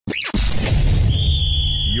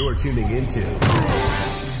You're tuning into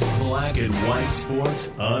Black and White Sports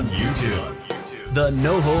on YouTube. The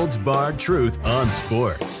no-holds-barred truth on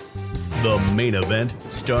sports. The main event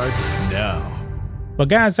starts now. Well,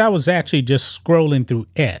 guys, I was actually just scrolling through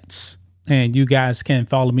X, and you guys can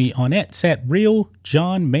follow me on X at Real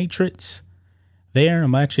John Matrix. There,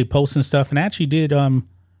 I'm actually posting stuff, and I actually did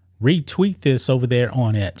retweet this over there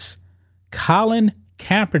on X. Colin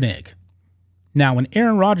Kaepernick. Now, when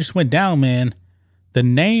Aaron Rodgers went down, man, the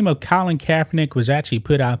name of Colin Kaepernick was actually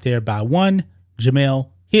put out there by one Jamel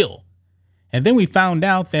Hill. And then we found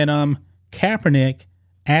out that Kaepernick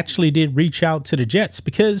actually did reach out to the Jets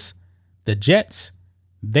because the Jets,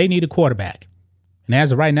 they need a quarterback. And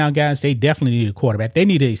as of right now, guys, they definitely need a quarterback. They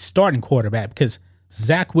need a starting quarterback because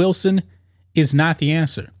Zach Wilson is not the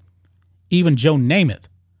answer. Even Joe Namath,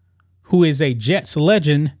 who is a Jets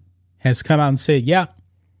legend, has come out and said, yeah,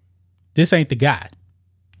 this ain't the guy.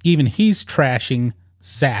 Even he's trashing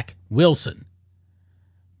Zach Wilson.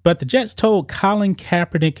 But the Jets told Colin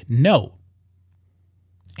Kaepernick no.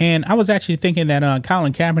 And I was actually thinking that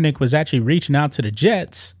Colin Kaepernick was actually reaching out to the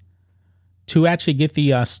Jets to actually get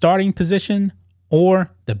the starting position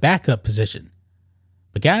or the backup position.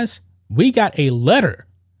 But guys, we got a letter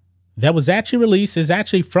that was actually released. Is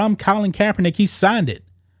actually from Colin Kaepernick. He signed it.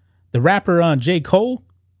 The rapper J. Cole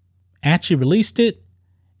actually released it,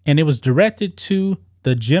 and it was directed to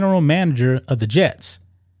the general manager of the Jets.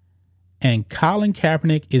 And Colin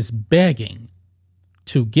Kaepernick is begging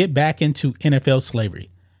to get back into NFL slavery.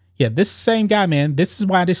 Yeah, this same guy, man, this is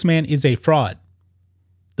why this man is a fraud.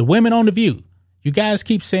 The women on The View, you guys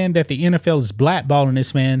keep saying that the NFL is blackballing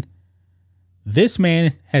this man. This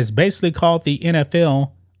man has basically called the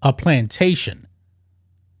NFL a plantation.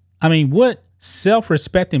 I mean, what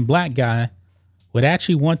self-respecting black guy would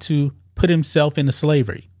actually want to put himself into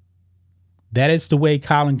slavery? That is the way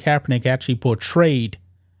Colin Kaepernick actually portrayed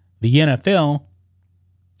the NFL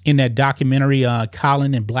in that documentary,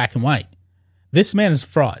 Colin in Black and White. This man is a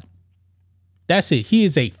fraud. That's it. He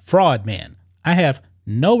is a fraud, man. I have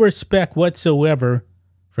no respect whatsoever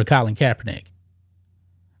for Colin Kaepernick.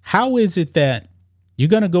 How is it that you're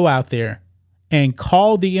going to go out there and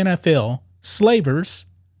call the NFL slavers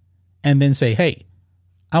and then say, hey,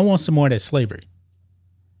 I want some more of that slavery?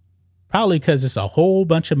 Probably because it's a whole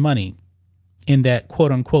bunch of money in that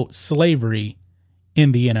quote unquote slavery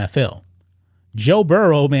in the NFL. Joe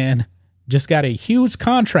Burrow, man, just got a huge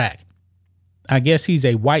contract. I guess he's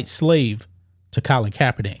a white slave to Colin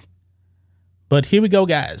Kaepernick. But here we go,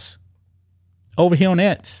 guys. Over here on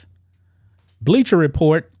X, Bleacher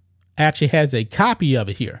Report actually has a copy of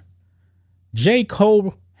it here. J.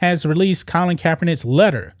 Cole has released Colin Kaepernick's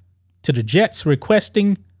letter to the Jets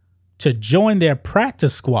requesting to join their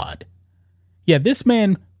practice squad. Yeah, this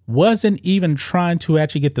man wasn't even trying to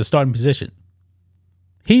actually get the starting position.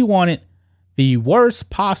 He wanted the worst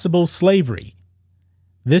possible slavery.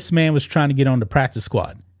 This man was trying to get on the practice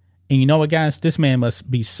squad. And you know what, guys? This man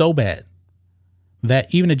must be so bad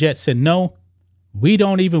that even the Jets said, no, we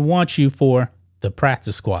don't even want you for the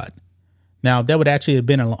practice squad. Now, that would actually have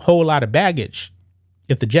been a whole lot of baggage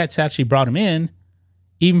if the Jets actually brought him in,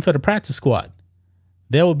 even for the practice squad.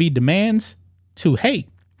 There would be demands to, hey,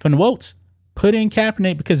 from the votes, put in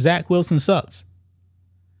Kaepernick because Zach Wilson sucks.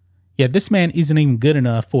 Yeah, this man isn't even good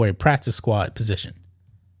enough for a practice squad position.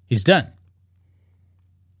 He's done.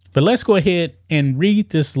 But let's go ahead and read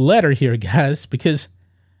this letter here, guys, because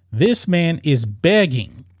this man is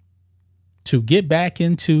begging to get back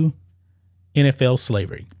into NFL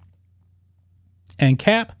slavery. And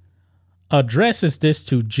Cap addresses this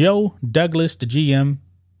to Joe Douglas, the GM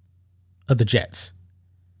of the Jets.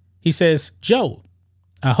 He says, Joe,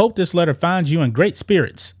 I hope this letter finds you in great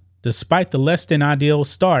spirits, despite the less than ideal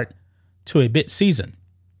start to a bit season.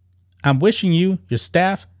 I'm wishing you, your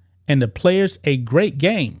staff, and the players a great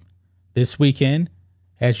game this weekend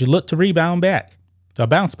as you look to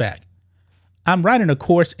bounce back. I'm writing a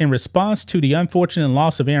course in response to the unfortunate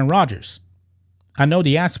loss of Aaron Rodgers. I know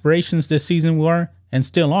the aspirations this season were, and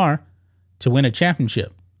still are, to win a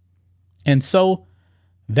championship. And so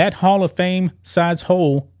that Hall of Fame size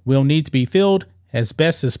hole will need to be filled as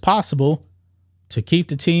best as possible to keep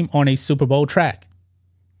the team on a Super Bowl track.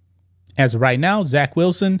 As of right now, Zach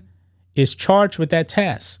Wilson is charged with that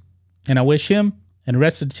task, and I wish him and the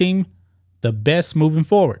rest of the team the best moving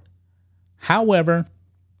forward. However,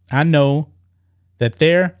 I know that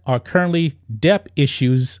there are currently depth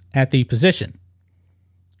issues at the position,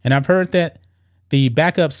 and I've heard that the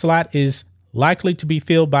backup slot is likely to be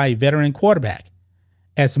filled by a veteran quarterback.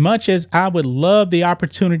 As much as I would love the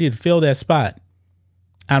opportunity to fill that spot,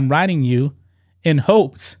 I'm writing you in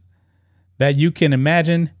hopes that you can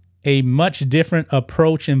imagine a much different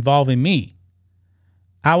approach involving me.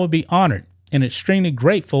 I would be honored and extremely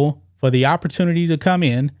grateful for the opportunity to come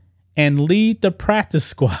in and lead the practice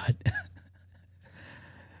squad.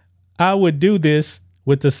 I would do this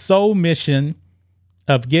with the sole mission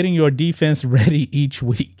of getting your defense ready each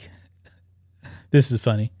week. This is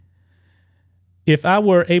funny. If I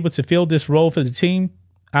were able to fill this role for the team,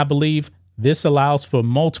 I believe this allows for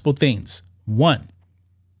multiple things. One,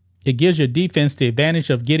 it gives your defense the advantage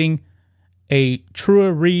of getting a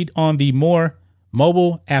truer read on the more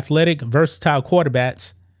mobile, athletic, versatile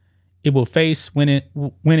quarterbacks it will face when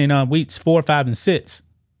in weeks 4, 5, and 6.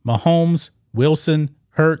 Mahomes, Wilson,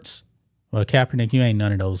 Hurts. Well, Kaepernick, you ain't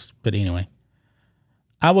none of those. But anyway,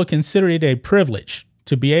 I would consider it a privilege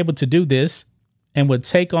to be able to do this and would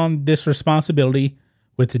take on this responsibility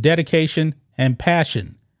with the dedication and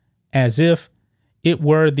passion as if it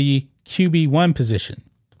were the QB1 position.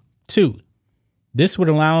 2, this would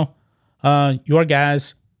allow you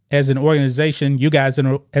guys as an organization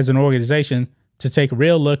to take a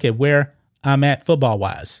real look at where I'm at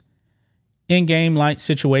football-wise. In-game like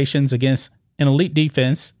situations against an elite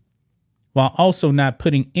defense while also not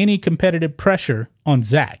putting any competitive pressure on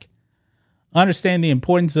Zach. Understand the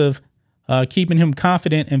importance of keeping him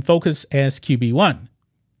confident and focused as QB1.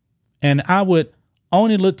 And I would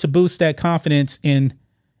only look to boost that confidence in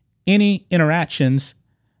any interactions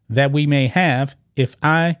that we may have if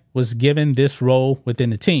I was given this role within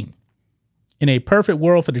the team. In a perfect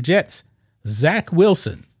world for the Jets, Zach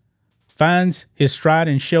Wilson finds his stride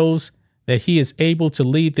and shows that he is able to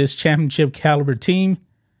lead this championship caliber team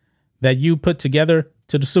that you put together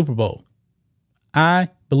to the Super Bowl. I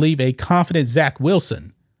believe a confident Zach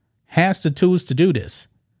Wilson has the tools to do this.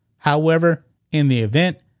 However, in the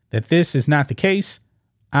event that this is not the case,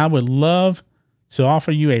 I would love to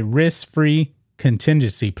offer you a risk-free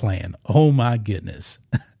contingency plan. Oh my goodness.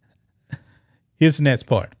 Here's the next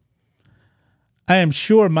part. I am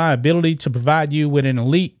sure my ability to provide you with an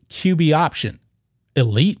elite QB option.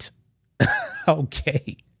 Elite?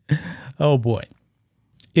 Okay. Oh boy.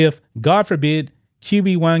 If, God forbid,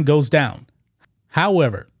 QB1 goes down.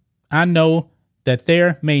 However, I know that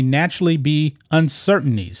there may naturally be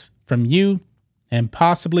uncertainties from you and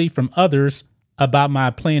possibly from others about my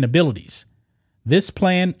playing abilities. This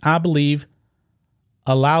plan, I believe,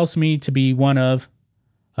 allows me to be one of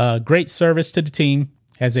great service to the team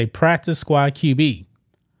as a practice squad QB,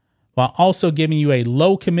 while also giving you a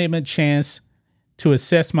low commitment chance to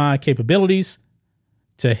assess my capabilities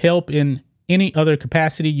to help in any other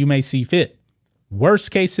capacity you may see fit.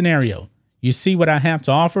 Worst case scenario, you see what I have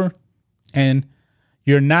to offer and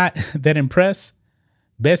you're not that impressed.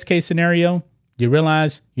 Best case scenario, you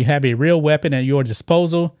realize you have a real weapon at your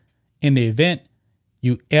disposal in the event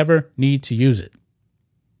you ever need to use it.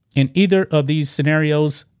 In either of these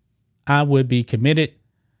scenarios, I would be committed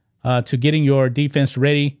to getting your defense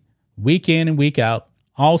ready week in and week out,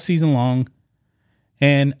 all season long,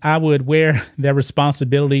 and I would wear that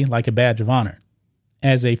responsibility like a badge of honor.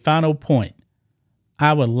 As a final point,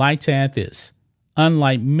 I would like to add this.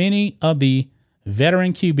 Unlike many of the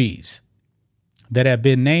veteran QBs that have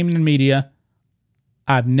been named in the media,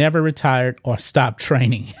 I've never retired or stopped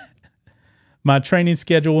training. My training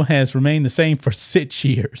schedule has remained the same for 6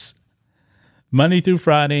 years. Monday through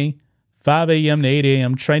Friday, 5 a.m. to 8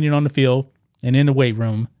 a.m., training on the field and in the weight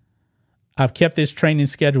room. I've kept this training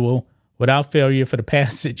schedule without failure for the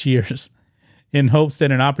past 6 years in hopes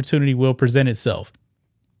that an opportunity will present itself.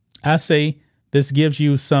 I say this gives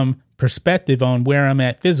you some perspective on where I'm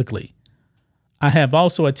at physically. I have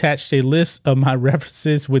also attached a list of my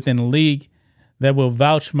references within the league that will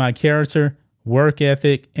vouch for my character, work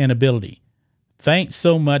ethic, and ability. Thanks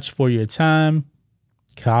so much for your time,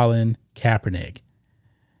 Colin Kaepernick.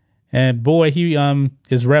 And boy,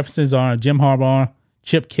 his references are Jim Harbaugh,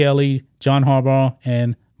 Chip Kelly, John Harbaugh,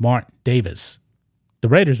 and Mark Davis, the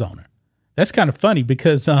Raiders owner. That's kind of funny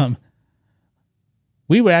because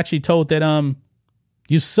we were actually told that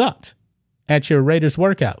you sucked at your Raiders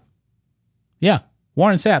workout. Yeah,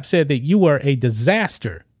 Warren Sapp said that you were a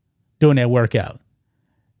disaster doing that workout.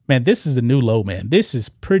 Man, this is a new low, man. This is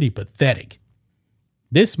pretty pathetic.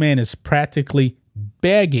 This man is practically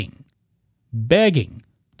begging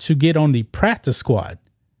to get on the practice squad.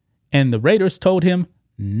 And the Raiders told him,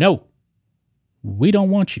 no, we don't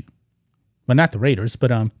want you. Well, not the Raiders,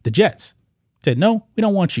 but the Jets said, no, we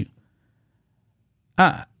don't want you.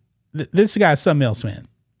 This guy is something else, man.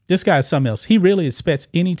 This guy is something else. He really expects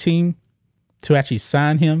any team to actually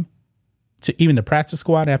sign him to even the practice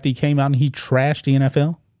squad after he came out and he trashed the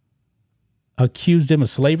NFL, accused him of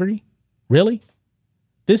slavery. Really?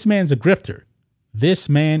 This man's a grifter. This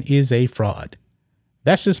man is a fraud.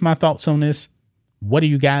 that's just my thoughts on this. What do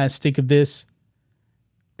you guys think of this?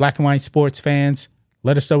 Black and white sports fans,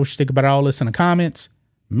 let us know what you think about all this in the comments.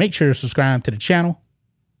 Make sure to subscribe to the channel,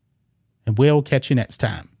 and we'll catch you next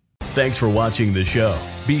time. Thanks for watching the show.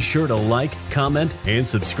 Be sure to like, comment, and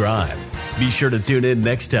subscribe. Be sure to tune in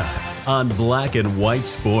next time on Black and White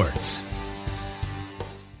Sports.